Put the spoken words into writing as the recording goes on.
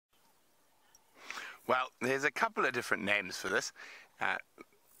Well, there's a couple of different names for this.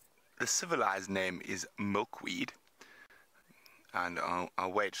 The civilized name is milkweed, and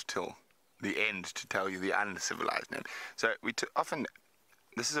I'll wait till the end to tell you the uncivilized name. So often,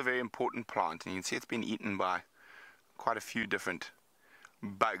 this is a very important plant, and you can see it's been eaten by quite a few different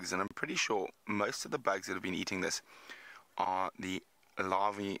bugs, and I'm pretty sure most of the bugs that have been eating this are the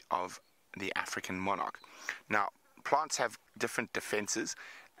larvae of the African monarch. Now, plants have different defenses,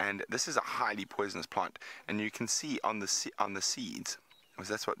 and this is a highly poisonous plant, and you can see on the seeds, because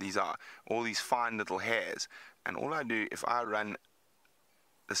that's what these are, all these fine little hairs. And all I do, if I run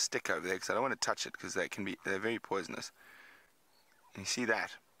the stick over there, because I don't want to touch it because they're very poisonous. And you see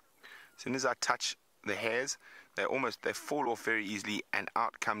that? As soon as I touch the hairs, they fall off very easily, and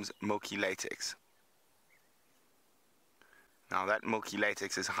out comes milky latex. Now that milky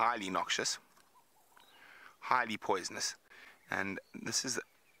latex is highly noxious, highly poisonous, and this is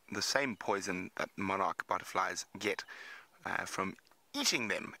the same poison that monarch butterflies get from eating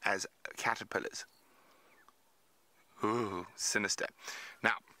them as caterpillars. Ooh, sinister.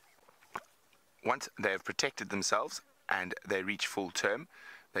 Now, once they have protected themselves and they reach full term,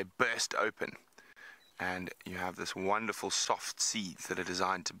 they burst open, and you have this wonderful soft seeds that are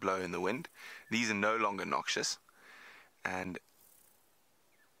designed to blow in the wind. These are no longer noxious, and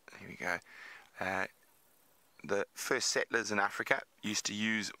here we go. The first settlers in Africa used to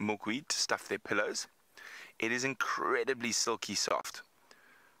use milkweed to stuff their pillows. It is incredibly silky soft.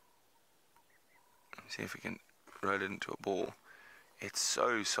 Let's see if we can roll it into a ball. It's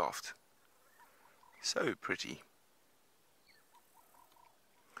so soft, so pretty.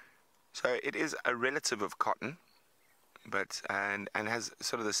 So it is a relative of cotton, but and has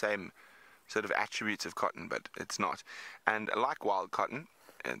sort of the same sort of attributes of cotton, but it's not. And like wild cotton,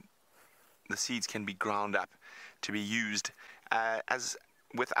 the seeds can be ground up to be used as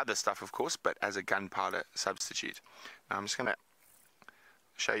with other stuff, of course, but as a gunpowder substitute. Now I'm just going to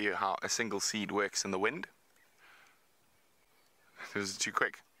show you how a single seed works in the wind. This is too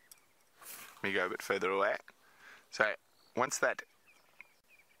quick. Let me go a bit further away. So once that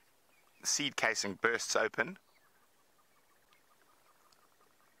seed casing bursts open,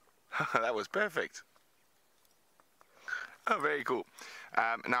 that was perfect. Oh, very cool.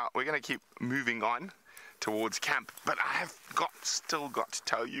 Now we're going to keep moving on towards camp, but I have still got to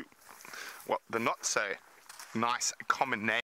tell you what the not so nice common name